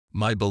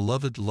My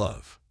beloved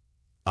love,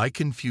 I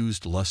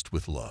confused lust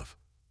with love.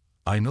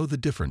 I know the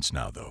difference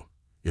now, though,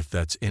 if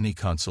that's any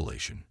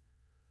consolation.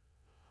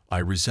 I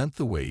resent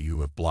the way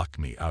you have blocked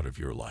me out of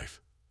your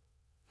life.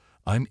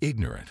 I'm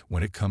ignorant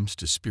when it comes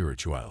to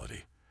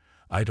spirituality.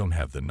 I don't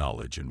have the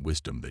knowledge and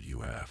wisdom that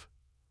you have.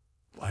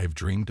 I have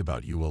dreamed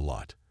about you a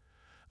lot.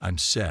 I'm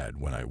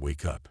sad when I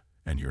wake up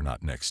and you're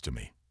not next to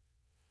me.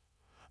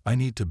 I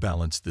need to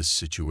balance this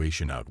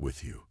situation out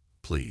with you,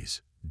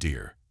 please,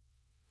 dear.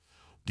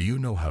 Do you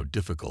know how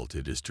difficult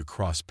it is to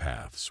cross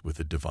paths with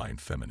a divine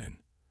feminine?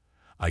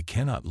 I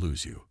cannot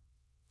lose you.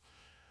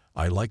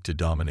 I like to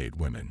dominate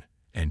women,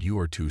 and you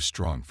are too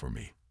strong for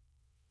me.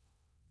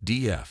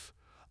 DF,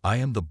 I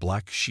am the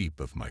black sheep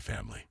of my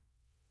family.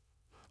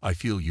 I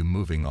feel you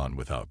moving on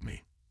without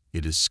me.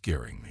 It is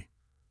scaring me.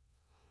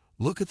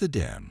 Look at the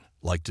Dan,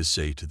 like to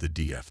say to the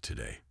DF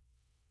today.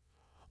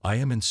 I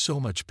am in so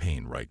much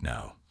pain right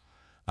now.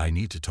 I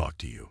need to talk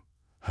to you.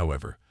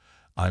 However,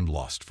 I'm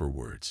lost for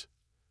words.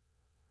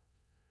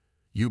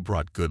 You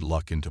brought good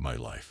luck into my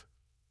life.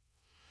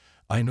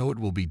 I know it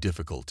will be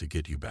difficult to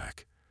get you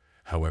back.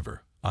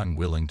 However, I'm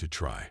willing to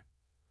try.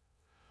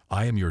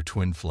 I am your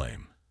twin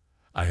flame.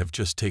 I have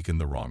just taken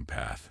the wrong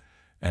path,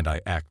 and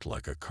I act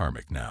like a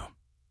karmic now.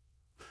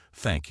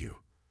 Thank you.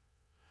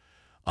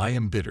 I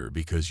am bitter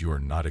because you are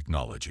not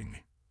acknowledging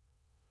me.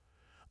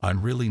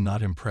 I'm really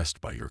not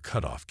impressed by your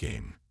cutoff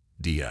game,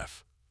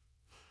 DF.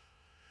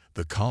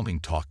 The calming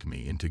talked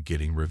me into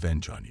getting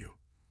revenge on you.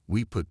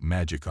 We put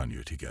magic on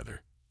you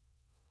together.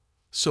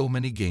 So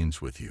many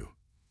games with you.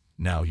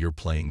 Now you're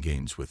playing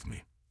games with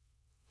me.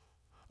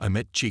 I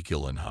met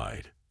Jekyll and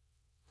Hyde.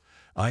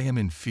 I am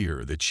in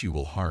fear that she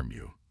will harm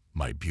you,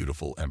 my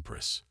beautiful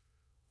Empress.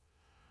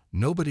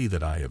 Nobody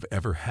that I have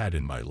ever had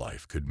in my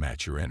life could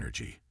match your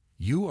energy.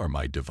 You are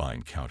my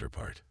divine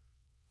counterpart.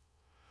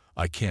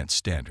 I can't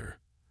stand her.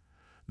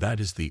 That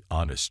is the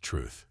honest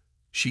truth.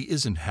 She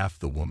isn't half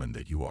the woman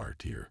that you are,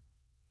 dear.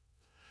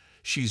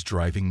 She's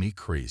driving me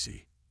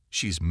crazy.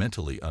 She's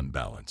mentally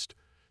unbalanced.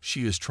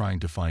 She is trying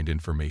to find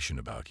information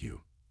about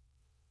you.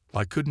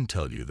 I couldn't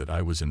tell you that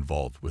I was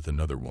involved with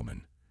another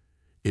woman.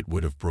 It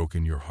would have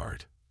broken your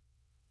heart.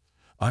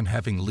 I'm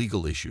having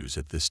legal issues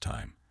at this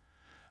time.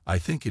 I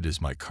think it is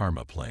my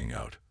karma playing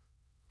out.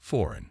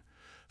 Foreign,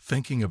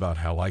 thinking about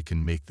how I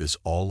can make this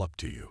all up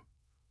to you.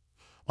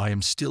 I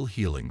am still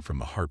healing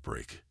from a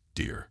heartbreak,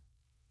 dear.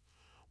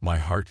 My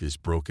heart is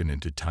broken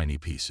into tiny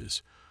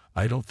pieces.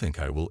 I don't think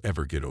I will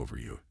ever get over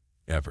you,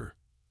 ever.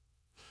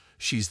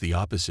 She's the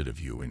opposite of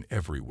you in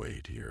every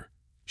way, dear.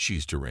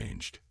 She's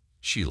deranged.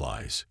 She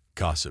lies,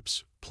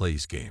 gossips,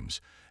 plays games,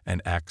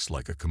 and acts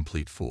like a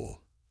complete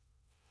fool.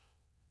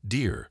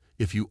 Dear,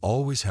 if you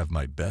always have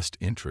my best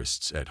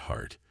interests at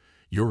heart,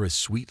 you're a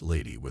sweet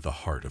lady with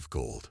a heart of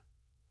gold.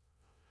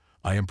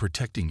 I am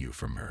protecting you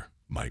from her,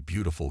 my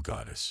beautiful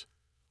goddess.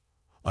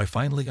 I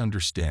finally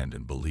understand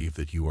and believe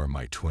that you are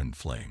my twin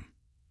flame.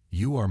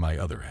 You are my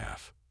other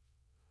half.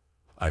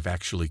 I've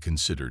actually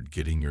considered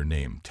getting your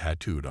name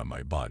tattooed on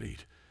my body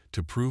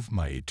to prove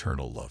my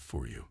eternal love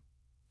for you.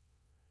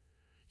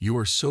 You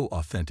are so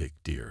authentic,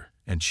 dear,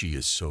 and she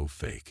is so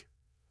fake.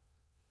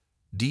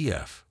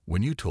 DF,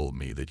 when you told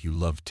me that you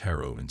loved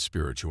tarot and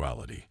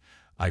spirituality,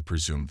 I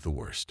presumed the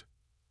worst.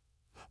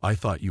 I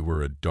thought you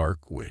were a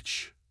dark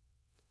witch.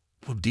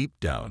 Well, deep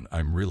down,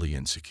 I'm really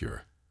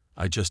insecure.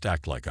 I just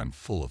act like I'm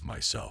full of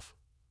myself.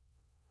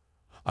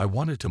 I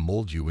wanted to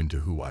mold you into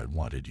who I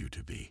wanted you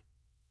to be.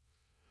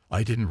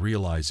 I didn't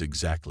realize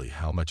exactly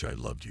how much I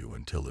loved you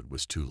until it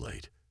was too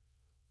late.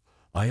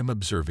 I am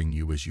observing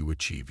you as you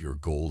achieve your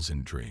goals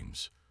and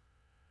dreams.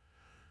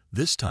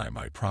 This time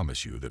I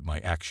promise you that my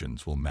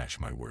actions will match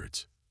my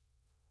words.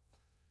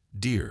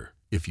 Dear,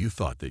 if you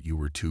thought that you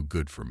were too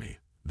good for me,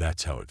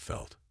 that's how it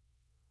felt.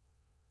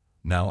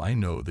 Now I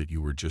know that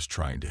you were just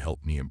trying to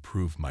help me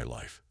improve my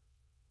life.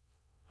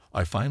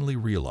 I finally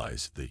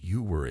realized that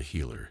you were a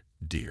healer,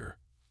 dear.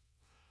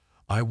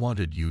 I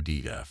wanted you,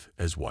 DF,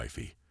 as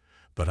wifey,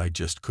 but I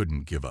just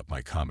couldn't give up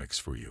my comics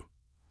for you.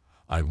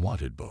 I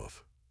wanted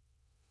both.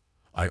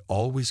 I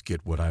always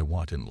get what I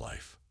want in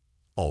life.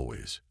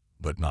 Always,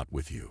 but not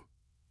with you.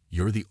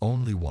 You're the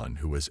only one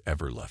who has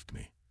ever left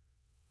me.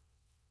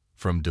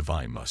 From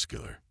Divine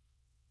Muscular.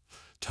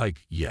 Type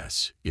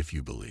yes if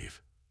you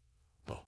believe.